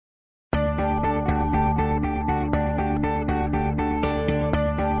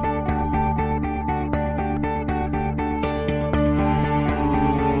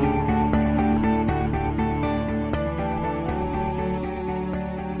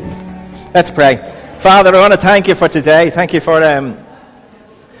Let's pray. Father, I want to thank you for today. Thank you for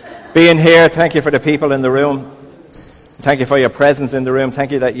being here. Thank you for the people in the room. Thank you for your presence in the room.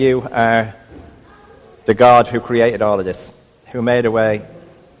 Thank you that you are the God who created all of this, who made a way.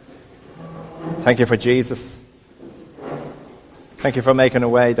 Thank you for Jesus. Thank you for making a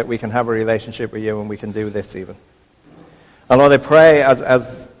way that we can have a relationship with you and we can do this even. And Lord, I pray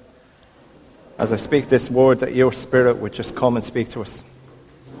as I speak this word that your Spirit would just come and speak to us.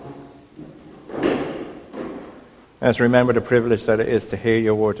 Let's remember the privilege that it is to hear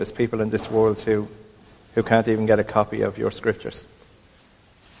your word. There's people in this world who can't even get a copy of your scriptures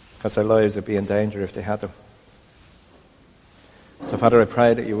because their lives would be in danger if they had them. So Father, I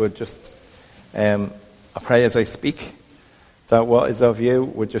pray that you would just, I pray as I speak that what is of you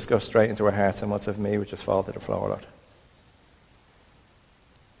would just go straight into our hearts and what's of me would just fall to the floor, Lord.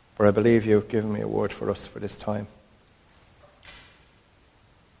 For I believe you've given me a word for us for this time.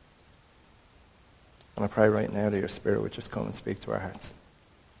 And I pray right now that your Spirit would just come and speak to our hearts.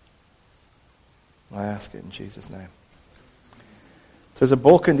 I ask it in Jesus' name. There's a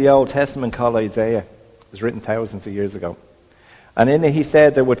book in the Old Testament called Isaiah. It was written thousands of years ago. And in it he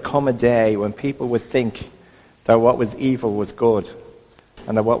said there would come a day when people would think that what was evil was good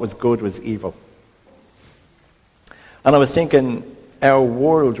and that what was good was evil. And I was thinking, our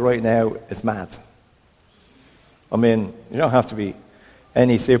world right now is mad. I mean, you don't have to be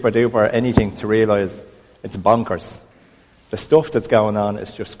any super duper or anything to realize it's bonkers. The stuff that's going on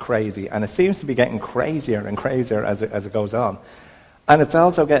is just crazy, and it seems to be getting crazier and crazier as it goes on. And it's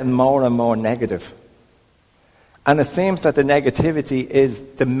also getting more and more negative. And it seems that the negativity is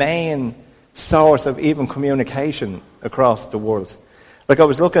the main source of even communication across the world. Like I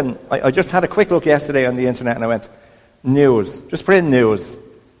was looking, I just had a quick look yesterday on the internet and I went, news, just put in news,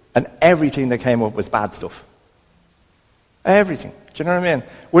 and everything that came up was bad stuff. Everything. Do you know what I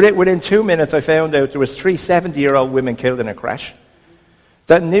mean? Within 2 minutes I found out there was 3 70-year-old women killed in a crash.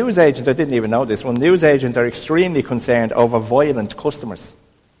 That news agents, I didn't even know this one, news agents are extremely concerned over violent customers.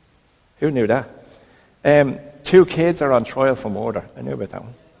 Who knew that? 2 kids are on trial for murder. I knew about that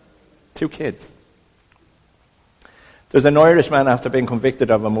one. 2 kids. There's an Irishman after being convicted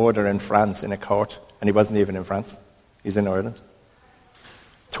of a murder in France in a court, and he wasn't even in France. He's in Ireland.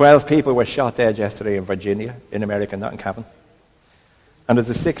 12 people were shot dead yesterday in Virginia, in America, not in Cavan. And there's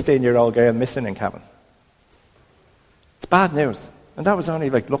a 16-year-old girl missing in Cavan. It's bad news. And that was only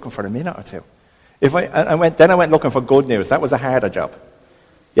like looking for a minute or two. I went looking for good news. That was a harder job.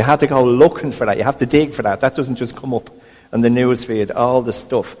 You had to go looking for that. You have to dig for that. That doesn't just come up on the news feed, all the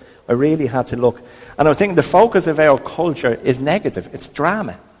stuff. I really had to look. And I was thinking the focus of our culture is negative. It's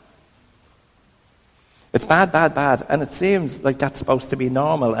drama. It's bad, bad, bad. And it seems like that's supposed to be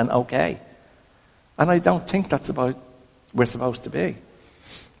normal and okay. And I don't think that's about we're supposed to be.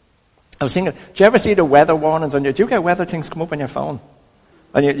 I was thinking, do you ever see the weather warnings on your, do you get weather things come up on your phone?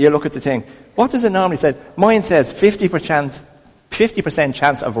 And you look at the thing. What does it normally say? Mine says 50%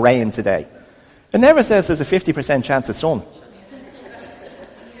 chance of rain today. It never says there's a 50% chance of sun.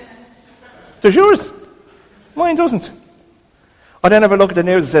 Does yours? Mine doesn't. Or then if I look at the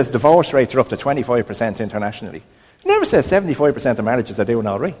news, it says divorce rates are up to 25% internationally. It never says 75% of marriages are doing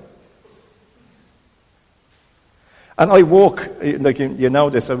all right. And I work, like you know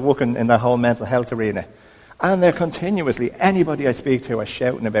this, I work in the whole mental health arena. And they're continuously, anybody I speak to is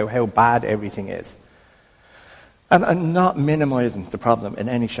shouting about how bad everything is. And I'm not minimizing the problem in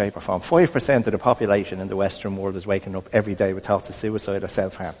any shape or form. 5% of the population in the Western world is waking up every day with thoughts of suicide or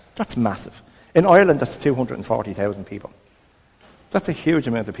self-harm. That's massive. In Ireland, that's 240,000 people. That's a huge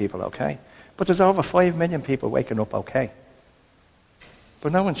amount of people, okay? But there's over 5 million people waking up okay.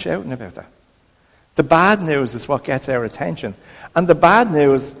 But no one's shouting about that. The bad news is what gets our attention. And the bad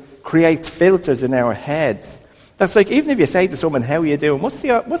news creates filters in our heads. That's like, even if you say to someone, how are you doing? What's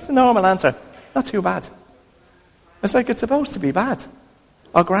the normal answer? Not too bad. It's like it's supposed to be bad.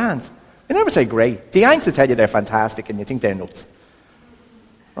 Or grand. They never say great. The Yanks will tell you they're fantastic and you think they're nuts.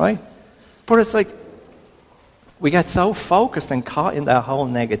 Right? But it's like, we get so focused and caught in that whole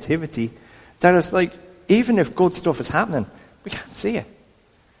negativity that it's like, even if good stuff is happening, we can't see it.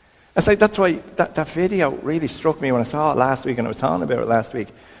 It's like, that's why that video really struck me when I saw it last week and I was talking about it last week.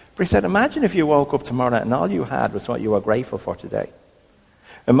 But he said, imagine if you woke up tomorrow and all you had was what you were grateful for today.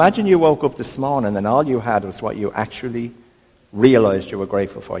 Imagine you woke up this morning and all you had was what you actually realized you were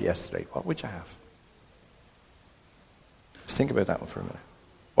grateful for yesterday. What would you have? Just think about that one for a minute.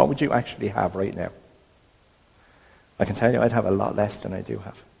 What would you actually have right now? I can tell you I'd have a lot less than I do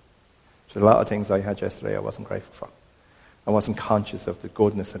have. There's a lot of things I had yesterday I wasn't grateful for. I wasn't conscious of the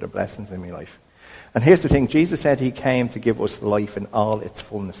goodness or the blessings in my life. And here's the thing, Jesus said he came to give us life in all its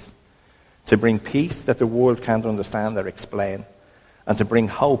fullness. to bring peace that the world can't understand or explain, and to bring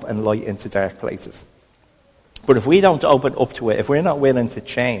hope and light into dark places. But if we don't open up to it, if we're not willing to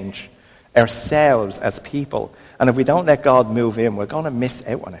change ourselves as people, and if we don't let God move in, we're going to miss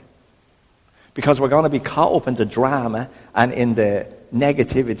out on it. Because we're going to be caught up in the drama and in the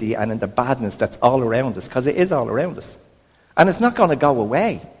negativity and in the badness that's all around us, because it is all around us. And it's not going to go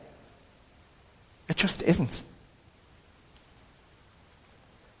away. It just isn't.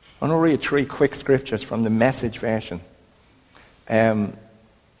 I'm going to read 3 quick scriptures from the Message version. That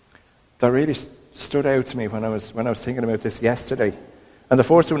really stood out to me when I was thinking about this yesterday. And the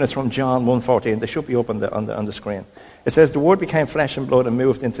first one is from John 1:14. They should be up on the screen. It says, "The Word became flesh and blood and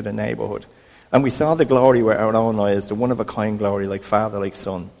moved into the neighborhood. And we saw the glory with our own eyes, the one-of-a-kind glory, like Father, like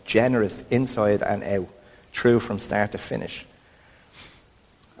Son, generous inside and out, true from start to finish."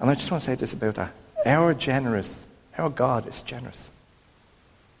 And I just want to say this about that. Our God is generous.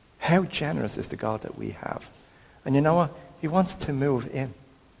 How generous is the God that we have? And you know what? He wants to move in,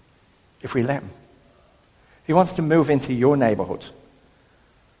 if we let him. He wants to move into your neighborhood.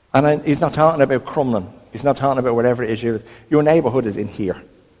 And he's not talking about Crumlin. He's not talking about whatever it is you live. Your neighborhood is in here,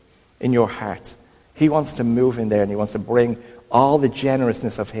 in your heart. He wants to move in there, and he wants to bring all the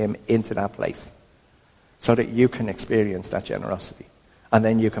generousness of him into that place so that you can experience that generosity. And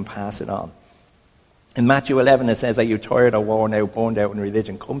then you can pass it on. In Matthew 11 it says, "Are you tired or worn out, burned out in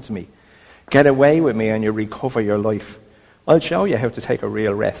religion? Come to me. Get away with me and you'll recover your life. I'll show you how to take a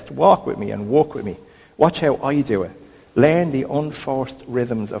real rest. Walk with me and walk with me. Watch how I do it. Learn the unforced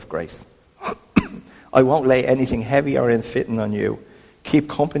rhythms of grace. I won't lay anything heavy or unfitting on you. Keep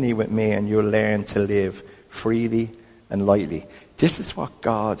company with me and you'll learn to live freely and lightly." This is what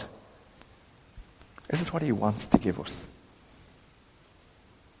he wants to give us.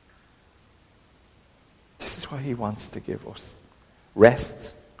 This is what he wants to give us.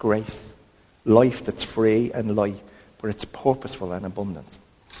 Rest, grace, life that's free and light, but it's purposeful and abundant.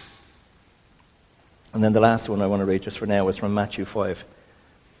 And then the last one I want to read just for now is from Matthew 5.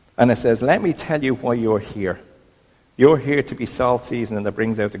 And it says, "Let me tell you why you're here. You're here to be salt seasoned that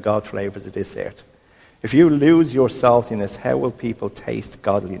brings out the God flavors of this earth. If you lose your saltiness, how will people taste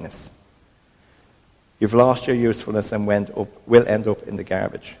godliness? You've lost your usefulness and will end up in the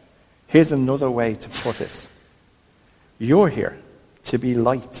garbage. Here's another way to put it. You're here to be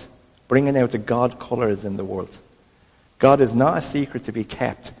light, bringing out the God colors in the world. God is not a secret to be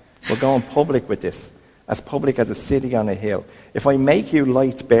kept. We're going public with this, as public as a city on a hill. If I make you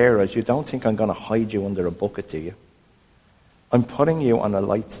light bearers, you don't think I'm going to hide you under a bucket, do you? I'm putting you on a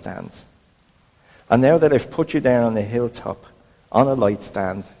light stand. And now that I've put you there on the hilltop, on a light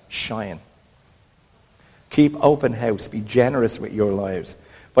stand, shine. Keep open house. Be generous with your lives.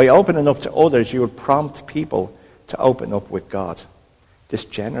 By opening up to others, you will prompt people to open up with God, this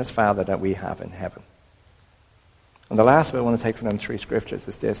generous Father that we have in heaven. And the last bit I want to take from them 3 scriptures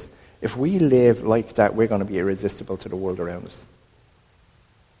is this. If we live like that, we're going to be irresistible to the world around us.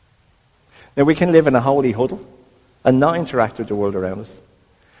 Now, we can live in a holy huddle and not interact with the world around us,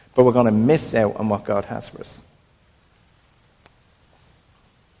 but we're going to miss out on what God has for us.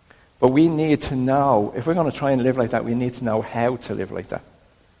 But we need to know, if we're going to try and live like that, we need to know how to live like that.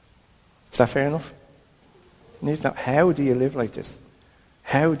 Is that fair enough? You need to know, how do you live like this?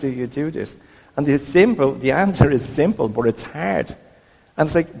 How do you do this? And the answer is simple, but it's hard. And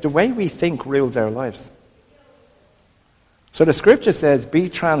it's like the way we think rules our lives. So the scripture says, "Be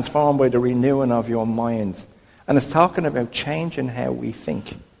transformed by the renewing of your minds." And it's talking about changing how we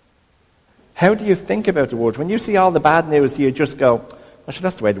think. How do you think about the world? When you see all the bad news, do you just go, "Well,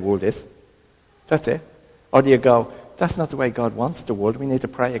 that's the way the world is. That's it"? Or do you go, "That's not the way God wants the world. We need to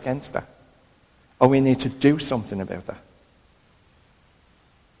pray against that. Or we need to do something about that"?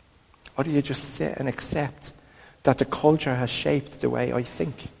 Or do you just sit and accept that the culture has shaped the way I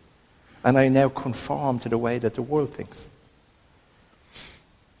think, and I now conform to the way that the world thinks?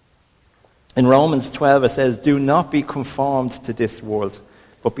 In Romans 12 it says, "Do not be conformed to this world,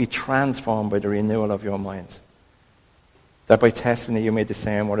 but be transformed by the renewal of your mind, that by testing it you may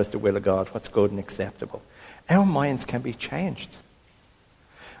discern what is the will of God, what's good and acceptable." Our minds can be changed.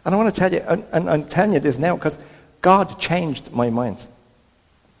 And I want to tell you, and I'm telling you this now because God changed my mind.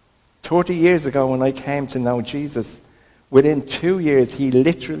 30 years ago when I came to know Jesus, within 2 years he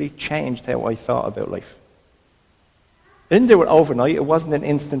literally changed how I thought about life. I didn't do it overnight. It wasn't an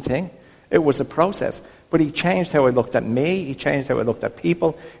instant thing. It was a process. But he changed how I looked at me. He changed how I looked at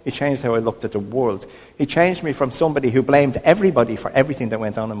people. He changed how I looked at the world. He changed me from somebody who blamed everybody for everything that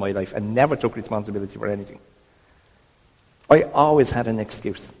went on in my life and never took responsibility for anything. I always had an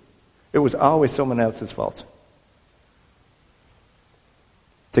excuse. It was always someone else's fault.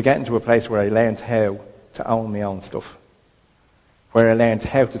 to get into a place where I learned how to own my own stuff, where I learned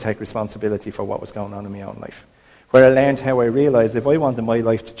how to take responsibility for what was going on in my own life, where I learned how I realized if I wanted my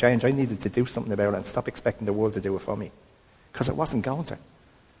life to change, I needed to do something about it and stop expecting the world to do it for me, because it wasn't going to.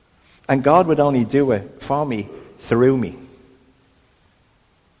 And God would only do it for me, through me,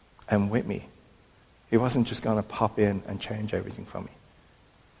 and with me. He wasn't just going to pop in and change everything for me,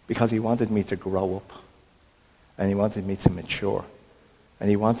 because he wanted me to grow up, and he wanted me to mature, and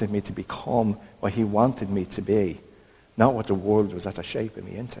he wanted me to become what he wanted me to be, not what the world was after shaping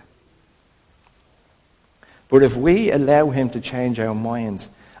me into. But if we allow him to change our minds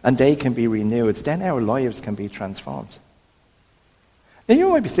and they can be renewed, then our lives can be transformed. Now you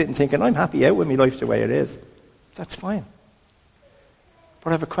might be sitting thinking, I'm happy out with my life the way it is. That's fine. But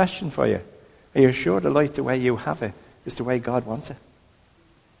I have a question for you. Are you sure the life the way you have it is the way God wants it?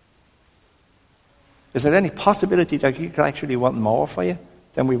 Is there any possibility that he could actually want more for you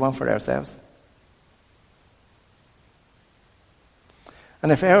than we want for ourselves?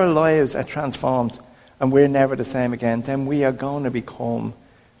 And if our lives are transformed and we're never the same again, then we are going to become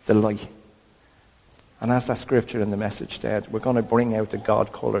the light. And as that scripture in the message said, we're going to bring out the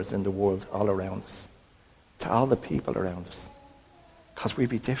God colours in the world all around us, to all the people around us, because we'll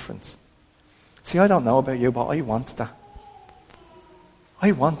be different. See, I don't know about you, but I want that.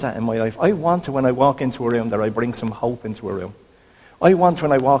 I want that in my life. I want to, when I walk into a room, that I bring some hope into a room. I want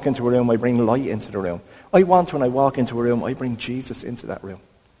when I walk into a room, I bring light into the room. I want when I walk into a room, I bring Jesus into that room.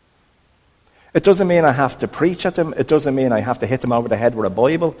 It doesn't mean I have to preach at them. It doesn't mean I have to hit them over the head with a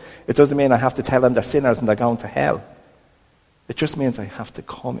Bible. It doesn't mean I have to tell them they're sinners and they're going to hell. It just means I have to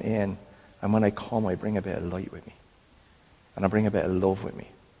come in, and when I come, I bring a bit of light with me. And I bring a bit of love with me.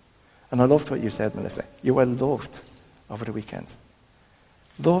 And I loved what you said, Melissa. You were loved over the weekend.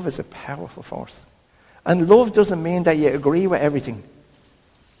 Love is a powerful force. And love doesn't mean that you agree with everything.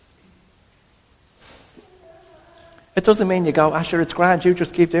 It doesn't mean you go, sure, it's grand, you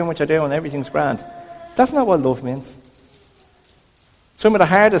just keep doing what you're doing, everything's grand. That's not what love means. Some of the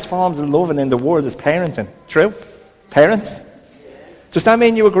hardest forms of loving in the world is parenting. True? Parents? Does that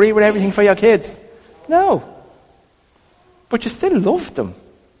mean you agree with everything for your kids? No. But you still love them.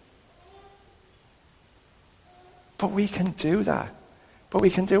 But we can do that. But we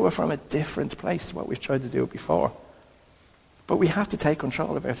can do it from a different place to what we've tried to do it before. But we have to take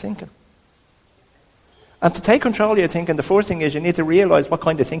control of our thinking. And to take control of your thinking, the first thing is you need to realize what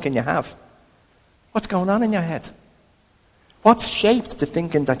kind of thinking you have. What's going on in your head? What's shaped the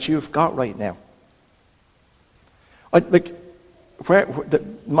thinking that you've got right now?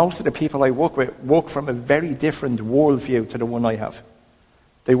 Most of the people I work with work from a very different worldview to the one I have.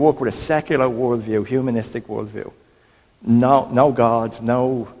 They work with a secular worldview, humanistic worldview. No God,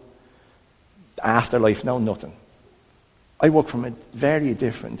 no afterlife, no nothing. I work from a very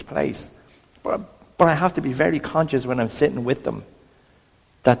different place. But I have to be very conscious when I'm sitting with them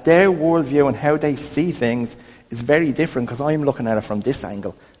that their worldview and how they see things is very different, because I'm looking at it from this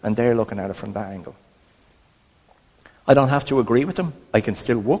angle and they're looking at it from that angle. I don't have to agree with them. I can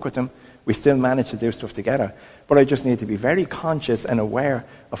still work with them. We still manage to do stuff together. But I just need to be very conscious and aware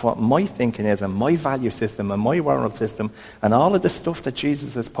of what my thinking is, and my value system and my moral system, and all of the stuff that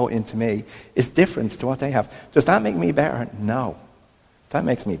Jesus has put into me is different to what they have. Does that make me better? No. That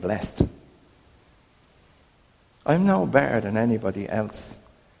makes me blessed. I'm no better than anybody else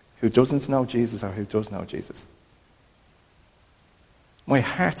who doesn't know Jesus or who does know Jesus. My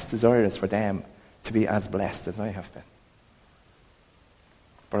heart's desire is for them to be as blessed as I have been.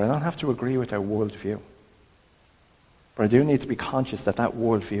 But I don't have to agree with their worldview. But I do need to be conscious that that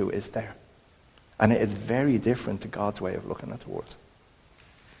worldview is there. And it is very different to God's way of looking at the world.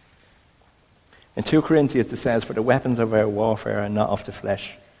 In 2 Corinthians it says, "For the weapons of our warfare are not of the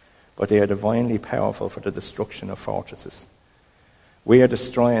flesh, but they are divinely powerful for the destruction of fortresses. We are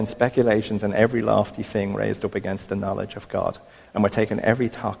destroying speculations and every lofty thing raised up against the knowledge of God. And we're taking every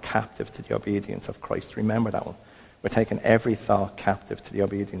thought captive to the obedience of Christ." Remember that one. We're taking every thought captive to the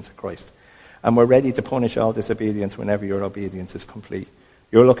obedience of Christ. And we're ready to punish all disobedience whenever your obedience is complete.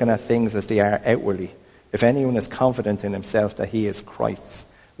 You're looking at things as they are outwardly. If anyone is confident in himself that he is Christ's,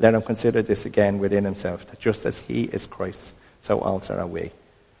 let him consider this again within himself, that just as he is Christ, so also are we.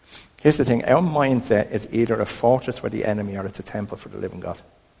 Here's the thing. Our mindset is either a fortress for the enemy or it's a temple for the living God.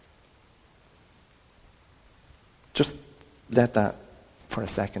 Just let that for a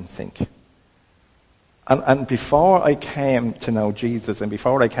second sink. And before I came to know Jesus, and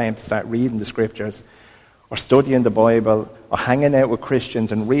before I came to start reading the scriptures or studying the Bible or hanging out with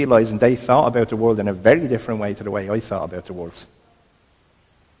Christians and realizing they thought about the world in a very different way to the way I thought about the world.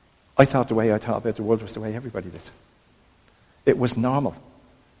 I thought the way I thought about the world was the way everybody did. It was normal.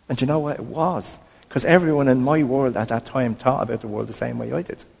 And you know what? It was. Because everyone in my world at that time thought about the world the same way I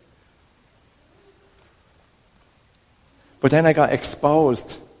did. But then I got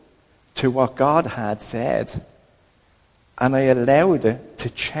exposed to what God had said, and I allowed it to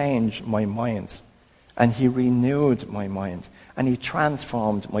change my mind. And he renewed my mind, and he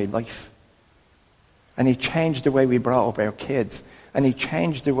transformed my life. And he changed the way we brought up our kids, and he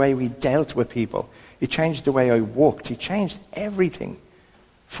changed the way we dealt with people. He changed the way I worked. He changed everything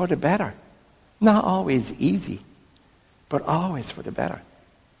for the better. Not always easy, but always for the better.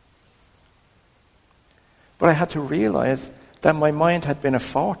 But I had to realize that my mind had been a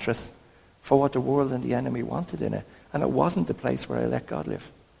fortress for what the world and the enemy wanted in it. And it wasn't the place where I let God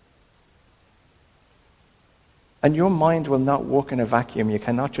live. And your mind will not work in a vacuum. You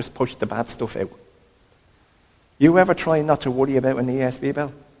cannot just push the bad stuff out. You ever try not to worry about an ESB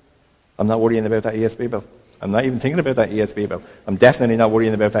bill? I'm not worrying about that ESB bill. I'm not even thinking about that ESB bill. I'm definitely not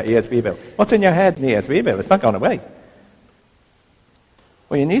worrying about that ESB bill. What's in your head, an ESB bill? It's not going away.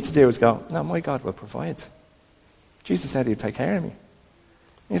 What you need to do is go, no, my God will provide. Jesus said he'd take care of me.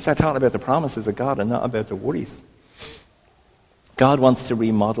 You start talking about the promises of God and not about the worries. God wants to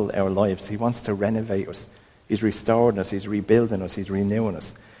remodel our lives. He wants to renovate us. He's restoring us. He's rebuilding us. He's renewing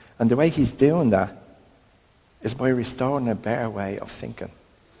us. And the way he's doing that is by restoring a better way of thinking.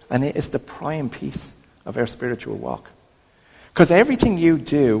 And it is the prime piece of our spiritual walk. Because everything you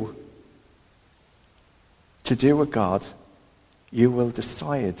do to do with God, you will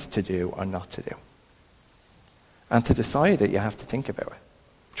decide to do or not to do. And to decide it, you have to think about it.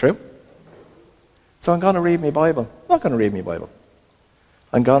 True? So I'm going to read my Bible. I'm not going to read my Bible.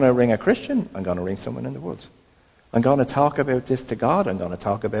 I'm going to ring a Christian. I'm going to ring someone in the world. I'm going to talk about this to God. I'm going to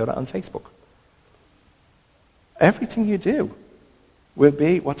talk about it on Facebook. Everything you do will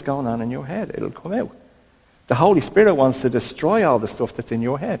be what's going on in your head. It'll come out. The Holy Spirit wants to destroy all the stuff that's in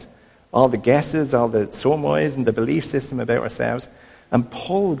your head. All the guesses, all the surmise and the belief system about ourselves, and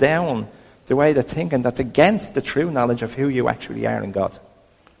pull down the way they're thinking that's against the true knowledge of who you actually are in God.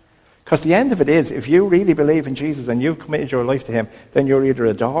 Because the end of it is, if you really believe in Jesus and you've committed your life to him, then you're either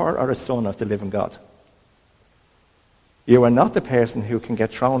a daughter or a son of the living God. You are not the person who can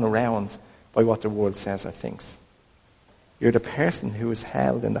get thrown around by what the world says or thinks. You're the person who is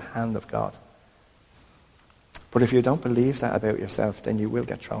held in the hand of God. But if you don't believe that about yourself, then you will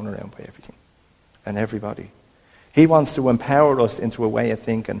get thrown around by everything and everybody. He wants to empower us into a way of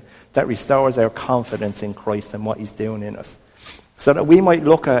thinking that restores our confidence in Christ and what he's doing in us. So that we might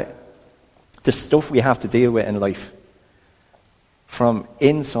look at the stuff we have to deal with in life from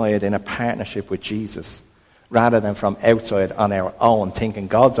inside in a partnership with Jesus, rather than from outside on our own, thinking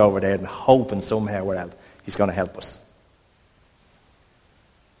God's over there and hoping somehow or other he's going to help us.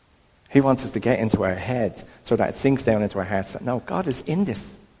 He wants us to get into our heads so that it sinks down into our hearts that, no, God is in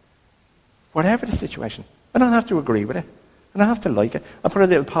this. Whatever the situation. I don't have to agree with it. I don't have to like it. I put a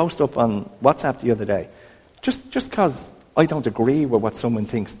little post up on WhatsApp the other day. Just because I don't agree with what someone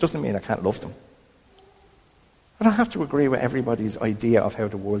thinks doesn't mean I can't love them. I don't have to agree with everybody's idea of how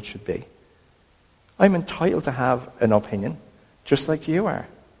the world should be. I'm entitled to have an opinion, just like you are.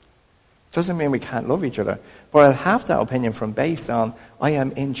 Doesn't mean we can't love each other. But I'll have that opinion from based on I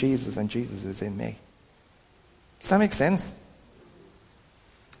am in Jesus and Jesus is in me. Does that make sense?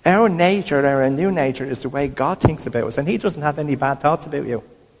 Our nature, our new nature, is the way God thinks about us. And he doesn't have any bad thoughts about you.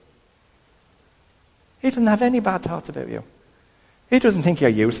 He doesn't have any bad thoughts about you. He doesn't think you're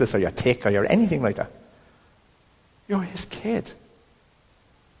useless or you're thick or you're anything like that. You're his kid.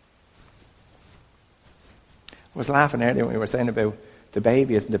 I was laughing earlier when we were saying about the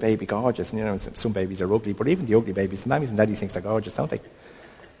baby, isn't the baby gorgeous? And you know, some babies are ugly, but even the ugly babies, the mammies and daddies think they're gorgeous, don't they?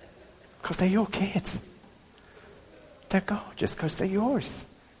 Because they're your kids. They're gorgeous because they're yours.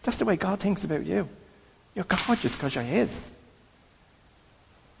 That's the way God thinks about you. You're gorgeous because you're his.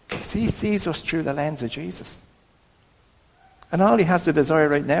 Because he sees us through the lens of Jesus. And all he has the desire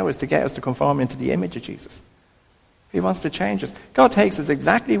right now is to get us to conform into the image of Jesus. He wants to change us. God takes us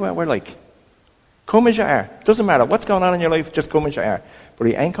exactly where we're like. Come as you are. Doesn't matter what's going on in your life, just come as you are. But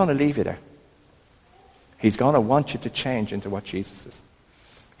he ain't going to leave you there. He's going to want you to change into what Jesus is.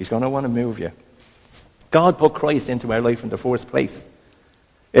 He's going to want to move you. God put Christ into our life in the first place.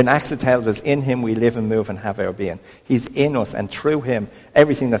 In Acts it tells us, in him we live and move and have our being. He's in us, and through him,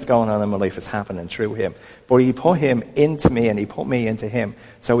 everything that's going on in my life is happening through him. But he put him into me and he put me into him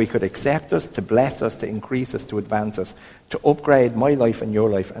so he could accept us, to bless us, to increase us, to advance us, to upgrade my life and your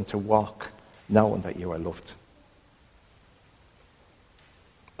life, and to walk knowing that you are loved.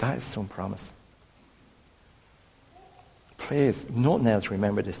 That is some promise. Please, nothing else,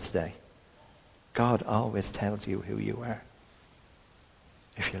 remember this today. God always tells you who you are.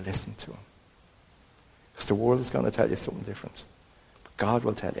 if you listen to him. Because the world is going to tell you something different. But God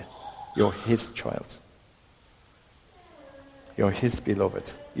will tell you, you're his child. You're his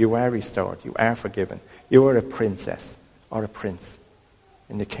beloved. You are restored. You are forgiven. You are a princess or a prince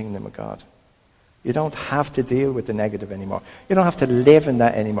in the kingdom of God. You don't have to deal with the negative anymore. You don't have to live in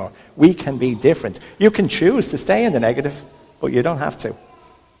that anymore. We can be different. You can choose to stay in the negative, but you don't have to.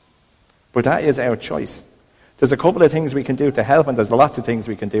 But that is our choice. There's a couple of things we can do to help, and there's lots of things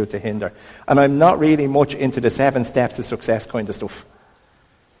we can do to hinder. And I'm not really much into the 7 steps of success kind of stuff.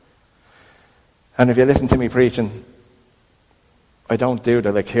 And if you listen to me preaching, I don't do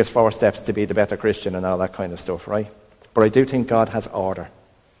the, here's 4 steps to be the better Christian and all that kind of stuff, right? But I do think God has order.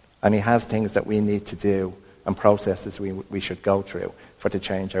 And he has things that we need to do and processes we should go through to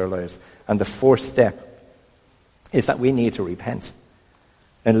change our lives. And the 4th step is that we need to repent.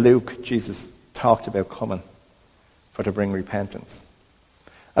 In Luke, Jesus talked about coming to bring repentance.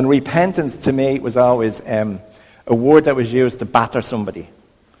 And repentance to me was always a word that was used to batter somebody. It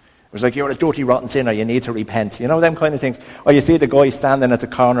was like, you're a dirty, rotten sinner, you need to repent. You know, them kind of things. Or you see the guy standing at the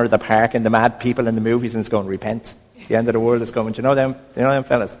corner of the park and the mad people in the movies and it's going, repent. The end of the world is coming. Do you know them? You know them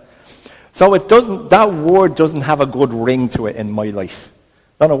fellas? So that word doesn't have a good ring to it in my life.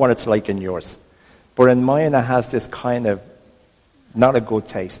 I don't know what it's like in yours. But in mine it has this kind of not a good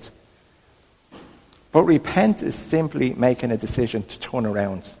taste. But repent is simply making a decision to turn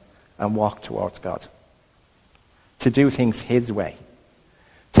around and walk towards God. To do things his way.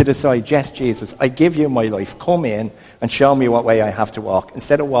 To decide, yes, Jesus, I give you my life. Come in and show me what way I have to walk.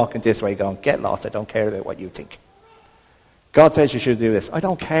 Instead of walking this way, going, get lost, I don't care about what you think. God says you should do this. I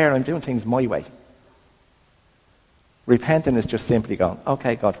don't care, I'm doing things my way. Repenting is just simply going,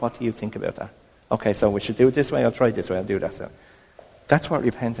 okay, God, what do you think about that? Okay, so we should do it this way, I'll try it this way, I'll do that. So that's what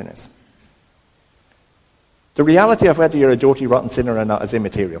repenting is. The reality of whether you're a dirty, rotten sinner or not is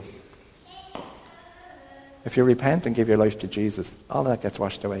immaterial. If you repent and give your life to Jesus, all that gets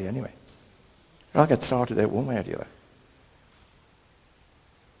washed away anyway. It all gets sorted out one way or the other.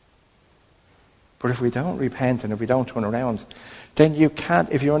 But if we don't repent and if we don't turn around, then you can't,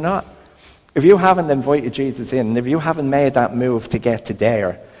 if you haven't invited Jesus in, and if you haven't made that move to get to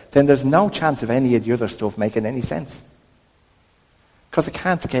there, then there's no chance of any of the other stuff making any sense. Because it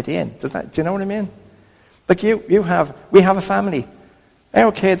can't get in. Do you know what I mean? Like we have a family.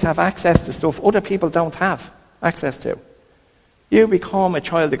 Our kids have access to stuff other people don't have access to. You become a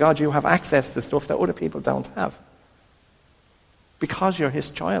child of God, you have access to stuff that other people don't have. Because you're his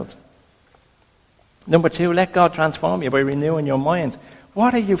child. Number 2, let God transform you by renewing your mind.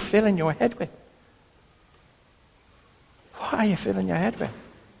 What are you filling your head with? What are you filling your head with?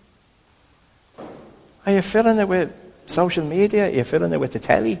 Are you filling it with social media? Are you filling it with the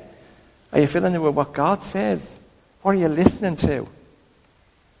telly? Are you filling it with what God says? What are you listening to?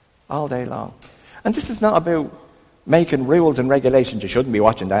 All day long. And this is not about making rules and regulations. You shouldn't be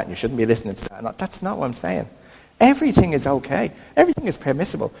watching that and you shouldn't be listening to that. That's not what I'm saying. Everything is okay. Everything is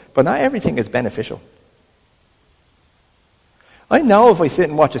permissible. But not everything is beneficial. I know if I sit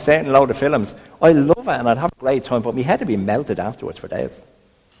and watch a certain load of films, I love it and I'd have a great time, but my head would be melted afterwards for days.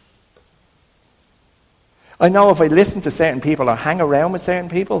 I know if I listen to certain people or hang around with certain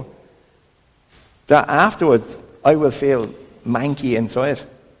people, that afterwards I will feel manky inside.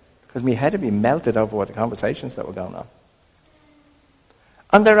 Because my head would be melted over what the conversations that were going on.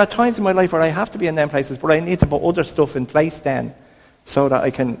 And there are times in my life where I have to be in them places, but I need to put other stuff in place then so that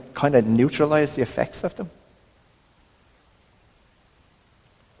I can kind of neutralize the effects of them.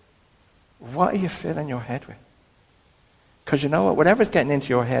 What are you filling your head with? Because you know what? Whatever's getting into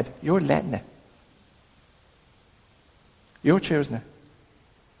your head, you're letting it. You're choosing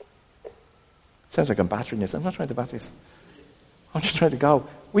it. Sounds like I'm battering this. I'm not trying to batter this. I'm just trying to go.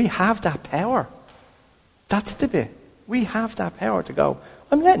 We have that power. That's the bit. We have that power to go,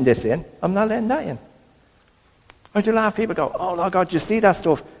 I'm letting this in. I'm not letting that in. I do laugh. People go, oh, Lord God, you see that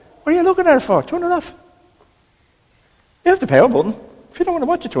stuff? What are you looking at it for? Turn it off. You have the power button. If you don't want to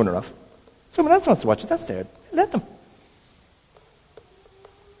watch it, turn it off. Someone else wants to watch it. That's there. Let them.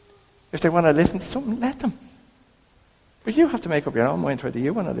 If they want to listen to something, let them. But you have to make up your own mind whether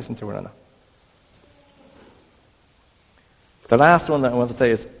you want to listen to it or not. The last one that I want to say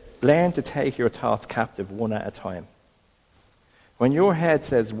is, learn to take your thoughts captive one at a time. When your head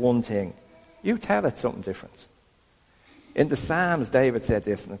says one thing, you tell it something different. In the Psalms, David said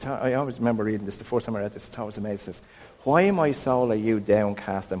this, and I always remember reading this the first time I read this, I thought it was amazing. It says, why, my soul, are you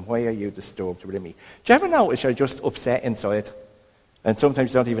downcast, and why are you disturbed within me? Do you ever notice you're just upset inside, and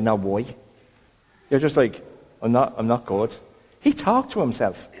sometimes you don't even know why? You're just like, I'm not good. He talked to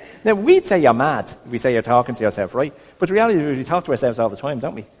himself. Now, we'd say you're mad if we say you're talking to yourself, right? But the reality is we talk to ourselves all the time,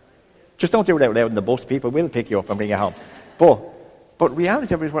 don't we? Just don't do it out loud in the bus. People will pick you up and bring you home. But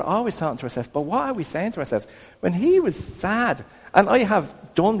reality is we're always talking to ourselves. But what are we saying to ourselves? When he was sad, and I have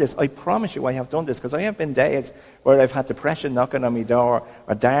done this, I promise you I have done this, because I have been days where I've had depression knocking on my door,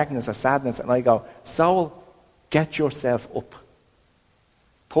 or darkness, or sadness, and I go, soul, get yourself up.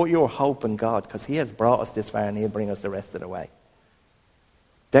 Put your hope in God, because he has brought us this far and he'll bring us the rest of the way.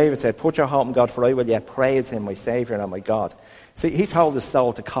 David said, put your hope in God, for I will yet praise him, my Saviour and my God. See, he told his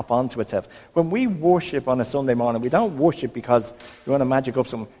soul to cop onto itself. When we worship on a Sunday morning, we don't worship because we want to magic up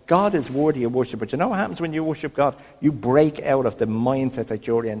something. God is worthy of worship. But you know what happens when you worship God? You break out of the mindset that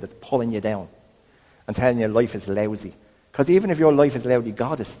you're in that's pulling you down and telling you life is lousy. Because even if your life is lousy,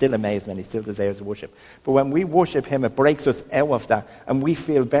 God is still amazing and he still deserves worship. But when we worship him, it breaks us out of that and we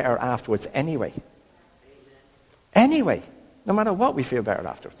feel better afterwards anyway. Anyway. No matter what, we feel better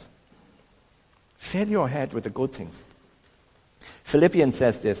afterwards. Fill your head with the good things. Philippians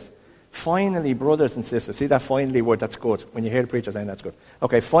says this, finally, brothers and sisters, see that finally word, that's good. When you hear the preacher saying that's good.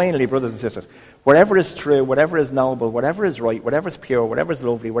 Okay, finally, brothers and sisters, whatever is true, whatever is noble, whatever is right, whatever is pure, whatever is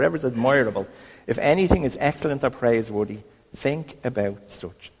lovely, whatever is admirable, if anything is excellent or praiseworthy, think about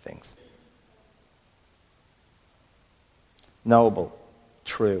such things. Noble,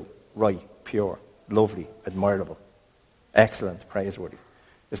 true, right, pure, lovely, admirable. Excellent, praiseworthy.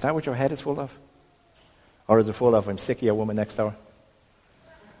 Is that what your head is full of? Or is it full of, I'm sick of your woman next door?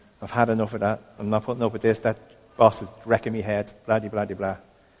 I've had enough of that. I'm not putting up with this. That boss is wrecking me head. Blah, blah, blah, blah.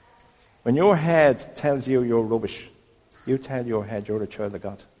 When your head tells you you're rubbish, you tell your head you're a child of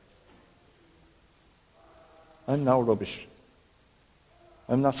God. I'm no rubbish.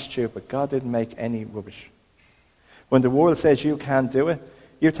 I'm not stupid. God didn't make any rubbish. When the world says you can't do it,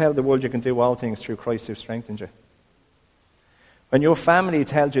 you tell the world you can do all things through Christ who strengthens you. When your family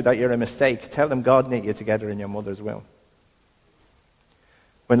tells you that you're a mistake, tell them God knit you together in your mother's womb.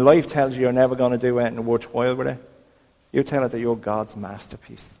 When life tells you you're never going to do anything worthwhile with it, you tell it that you're God's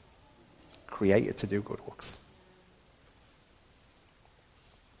masterpiece, created to do good works.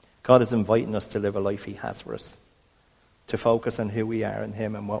 God is inviting us to live a life he has for us, to focus on who we are in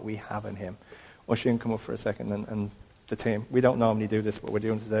him and what we have in him. Usher, you can come up for a second and the team. We don't normally do this, but we're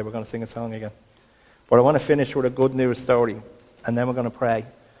doing it today. We're going to sing a song again. But I want to finish with a good news story. And then we're going to pray.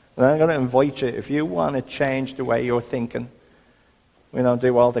 And I'm going to invite you, if you want to change the way you're thinking, we don't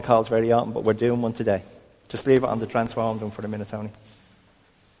do altar calls very often, but we're doing one today. Just leave it on the transform room for a minute, Tony.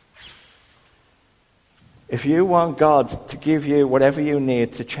 If you want God to give you whatever you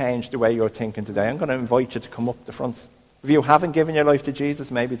need to change the way you're thinking today, I'm going to invite you to come up the front. If you haven't given your life to Jesus,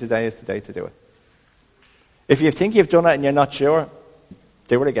 maybe today is the day to do it. If you think you've done it and you're not sure,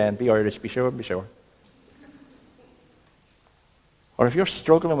 do it again. Be Irish, be sure, be sure. Or if you're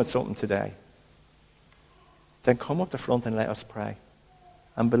struggling with something today, then come up the front and let us pray.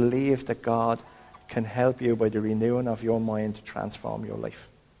 And believe that God can help you by the renewing of your mind to transform your life.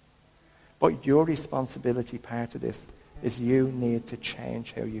 But your responsibility part of this is you need to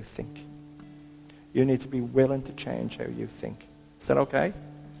change how you think. You need to be willing to change how you think. Is that okay?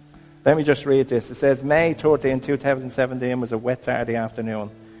 Let me just read this. It says, May 13, 2017 was a wet Saturday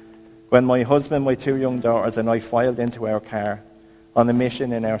afternoon when my husband, my 2 young daughters and I filed into our car on a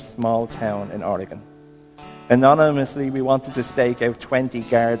mission in our small town in Oregon. Anonymously, we wanted to stake out 20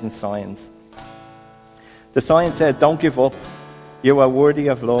 garden signs. The sign said, don't give up. You are worthy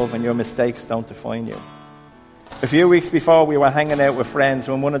of love and your mistakes don't define you. A few weeks before, we were hanging out with friends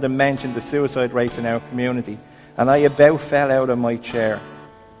when one of them mentioned the suicide rates in our community, and I about fell out of my chair.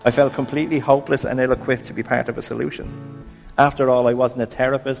 I felt completely hopeless and ill-equipped to be part of a solution. After all, I wasn't a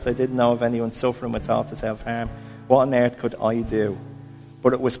therapist. I didn't know of anyone suffering with thoughts of self-harm. What on earth could I do?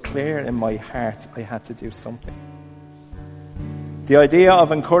 But it was clear in my heart I had to do something. The idea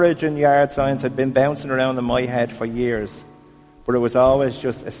of encouraging yard signs had been bouncing around in my head for years, but it was always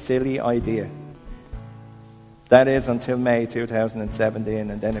just a silly idea. That is until May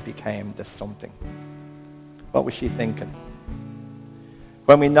 2017, and then it became the something. What was she thinking?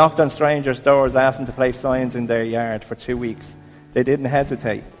 When we knocked on strangers' doors asking to place signs in their yard for 2 weeks, they didn't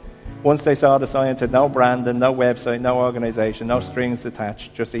hesitate. Once they saw the sign, said no branding, no website, no organisation, no strings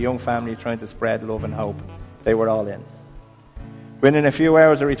attached, just a young family trying to spread love and hope. They were all in. Within a few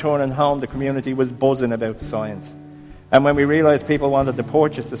hours of returning home, the community was buzzing about the signs. And when we realised people wanted to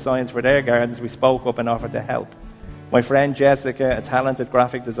purchase the signs for their gardens, we spoke up and offered to help. My friend Jessica, a talented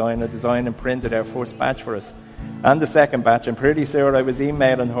graphic designer, designed and printed our first batch for us. And the second batch, and pretty sure I was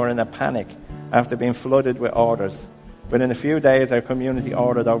emailing her in a panic after being flooded with orders. Within a few days, our community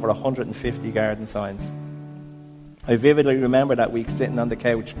ordered over 150 garden signs. I vividly remember that week sitting on the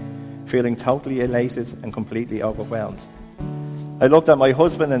couch, feeling totally elated and completely overwhelmed. I looked at my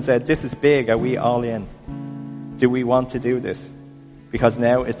husband and said, "This is big. Are we all in? Do we want to do this? Because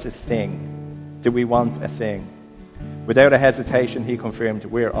now it's a thing. Do we want a thing?" Without a hesitation, he confirmed,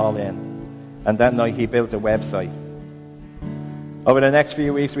 "We're all in." And that night he built a website. Over the next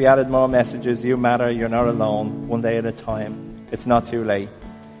few weeks, we added more messages. You matter, you're not alone, one day at a time. It's not too late.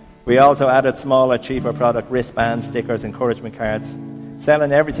 We also added smaller, cheaper product, wristbands, stickers, encouragement cards,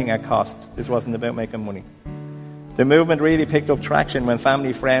 selling everything at cost. This wasn't about making money. The movement really picked up traction when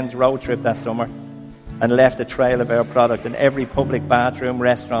family friends road tripped that summer and left a trail of our product in every public bathroom,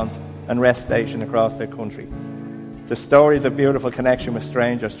 restaurant and rest station across the country. The stories of beautiful connection with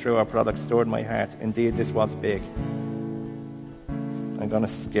strangers through our product stirred my heart. Indeed, this was big. I'm going to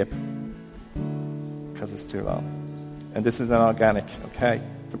skip because it's too long. And this is an organic, okay?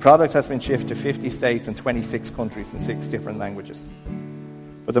 The product has been shipped to 50 states and 26 countries in 6 different languages.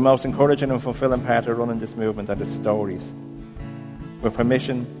 But the most encouraging and fulfilling part of running this movement are the stories. With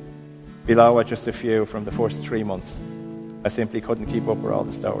permission, below are just a few from the first 3 months. I simply couldn't keep up with all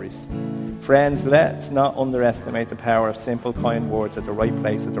the stories. Friends, let's not underestimate the power of simple, kind words at the right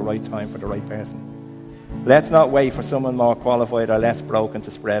place at the right time for the right person. Let's not wait for someone more qualified or less broken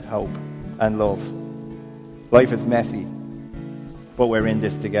to spread hope and love. Life is messy, but we're in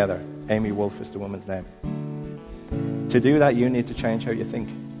this together. Amy Wolf is the woman's name. To do that, you need to change how you think.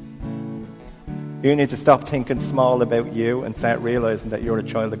 You need to stop thinking small about you and start realizing that you're a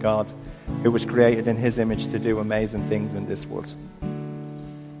child of God who was created in his image to do amazing things in this world.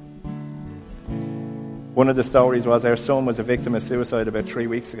 One of the stories was our son was a victim of suicide about 3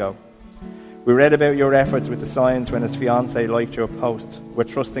 weeks ago. We read about your efforts with the signs when his fiancée liked your post. We're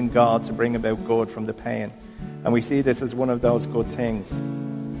trusting God to bring about good from the pain. And we see this as one of those good things.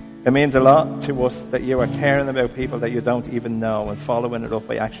 It means a lot to us that you are caring about people that you don't even know and following it up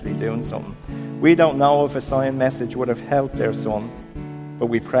by actually doing something. We don't know if a sign message would have helped their son, but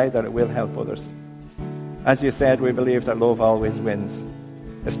we pray that it will help others. As you said, we believe that love always wins,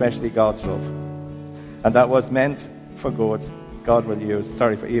 especially God's love. And that was meant for good,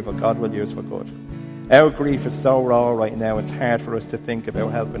 for evil, God will use for good. Our grief is so raw right now, it's hard for us to think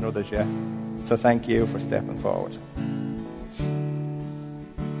about helping others yet. So thank you for stepping forward.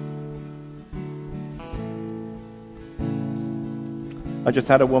 I just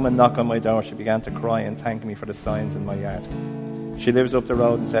had a woman knock on my door. She began to cry and thank me for the signs in my yard. She lives up the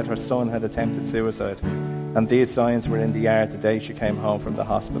road and said her son had attempted suicide, and these signs were in the yard the day she came home from the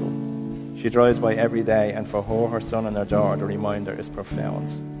hospital. She drives by every day, and for her son and her daughter, the reminder is profound.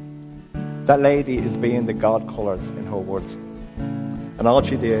 That lady is being the God colours in her world. And all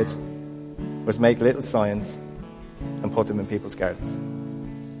she did was make little signs and put them in people's gardens.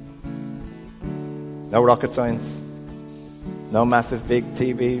 No rocket science, no massive big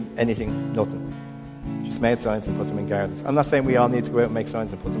TV, anything, nothing. Just made signs and put them in gardens. I'm not saying we all need to go out and make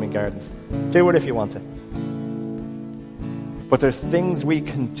signs and put them in gardens. Do it if you want to. But there's things we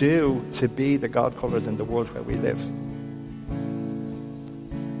can do to be the God colours in the world where we live.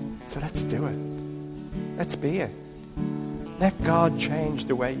 So let's do it. Let's be it. Let God change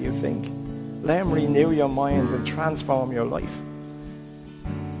the way you think. Let him renew your mind and transform your life.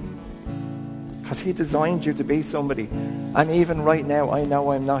 Because he designed you to be somebody. And even right now, I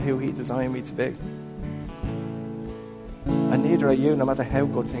know I'm not who he designed me to be. And neither are you, no matter how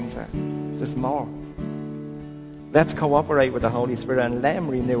good things are. There's more. Let's cooperate with the Holy Spirit and let him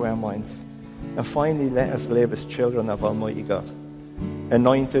renew our minds. And finally, let us live as children of Almighty God.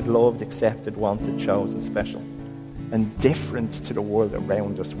 Anointed, loved, accepted, wanted, chosen, special. And different to the world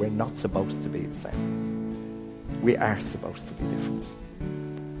around us. We're not supposed to be the same. We are supposed to be different.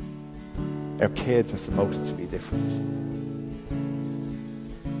 Our kids are supposed to be different.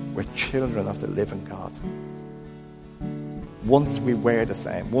 We're children of the living God. Once we were the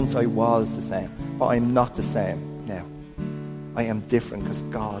same. Once I was the same. But I'm not the same now. I am different because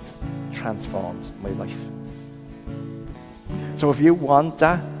God transformed my life. So if you want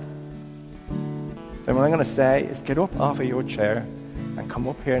that, then what I'm going to say is get up off of your chair and come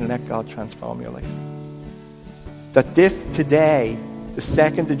up here and let God transform your life. That this today, the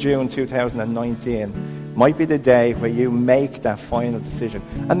 2nd of June 2019, might be the day where you make that final decision.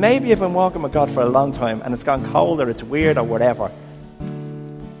 And maybe you've been walking with God for a long time and it's gone cold or it's weird or whatever.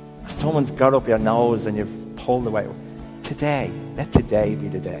 Someone's got up your nose and you've pulled away. Today, let today be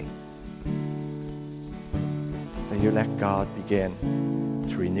the day that you let God begin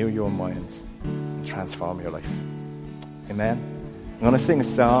to renew your mind and transform your life. Amen. I'm going to sing a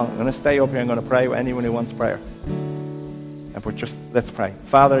song. I'm going to stay up here. I'm going to pray with anyone who wants prayer. But let's pray.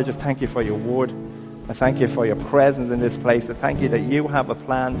 Father, I just thank you for your word. I thank you for your presence in this place. I thank you that you have a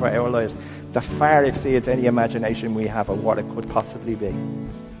plan for our lives that far exceeds any imagination we have of what it could possibly be.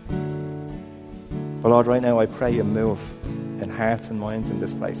 But Lord, right now I pray you move in hearts and minds in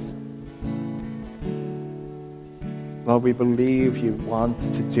this place. Lord, we believe you want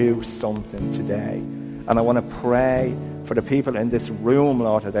to do something today. And I want to pray for the people in this room,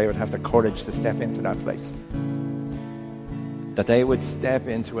 Lord, that they would have the courage to step into that place. That they would step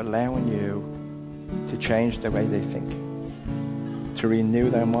into allowing you to change the way they think, to renew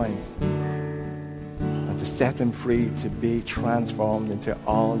their minds, and to set them free to be transformed into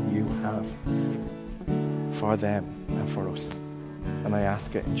all you have for them and for us. And I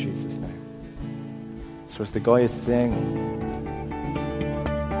ask it in Jesus' name. So as the guys sing,